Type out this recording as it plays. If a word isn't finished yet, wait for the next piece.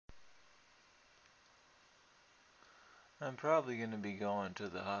I'm probably going to be going to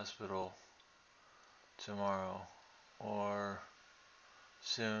the hospital tomorrow or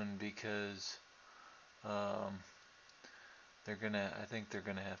soon because um, I think they're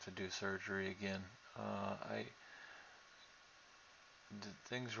gonna have to do surgery again. I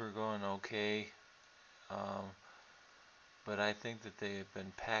Things were going okay, um, but I think that they have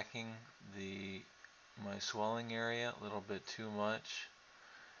been packing the my swelling area a little bit too much,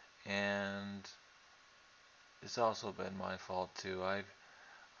 and it's also been my fault too.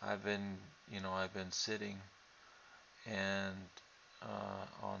 I've been I've been sitting and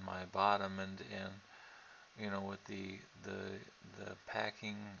on my bottom and with the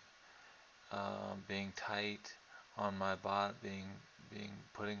packing being tight on my bottom, being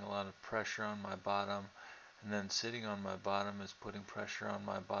putting a lot of pressure on my bottom, and then sitting on my bottom is putting pressure on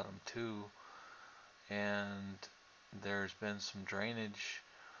my bottom too. And there's been some drainage,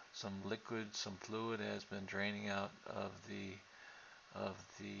 some liquid, some fluid has been draining out of the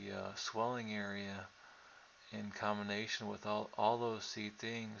swelling area. In combination with all those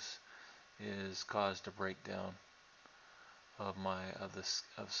things, is caused a breakdown of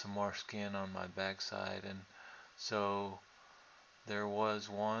some more skin on my backside. And so there was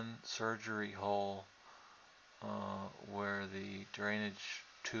one surgery hole where the drainage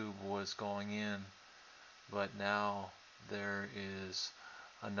tube was going in, but now there is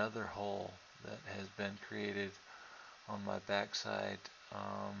another hole that has been created on my backside,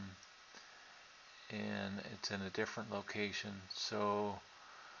 and it's in a different location. So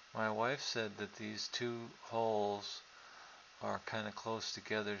my wife said that these two holes are kind of close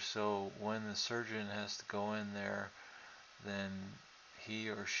together, so when the surgeon has to go in there, then he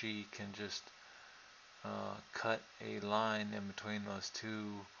or she can just cut a line in between those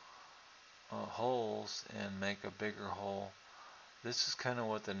two holes and make a bigger hole. This is kind of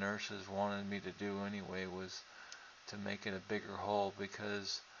what the nurses wanted me to do anyway, was to make it a bigger hole,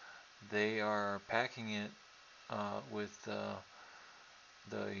 because they are packing it with the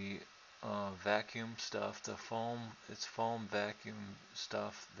vacuum stuff, the foam. It's foam vacuum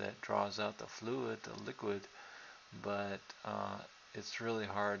stuff that draws out the fluid, the liquid, but it's really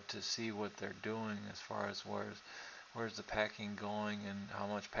hard to see what they're doing as far as where's the packing going and how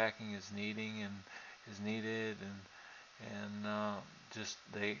much packing is needed, and just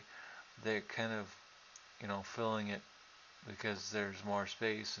they're kind of filling it because there's more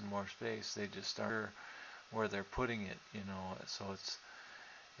space and more space. They just aren't sure where they're putting it, so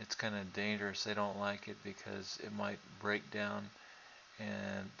it's kind of dangerous. They don't like it because it might break down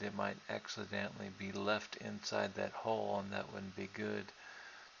and it might accidentally be left inside that hole, and that wouldn't be good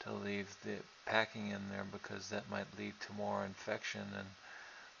to leave the packing in there, because that might lead to more infection, and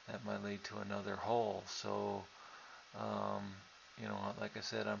that might lead to another hole. So like I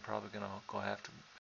said, I'm probably gonna go have to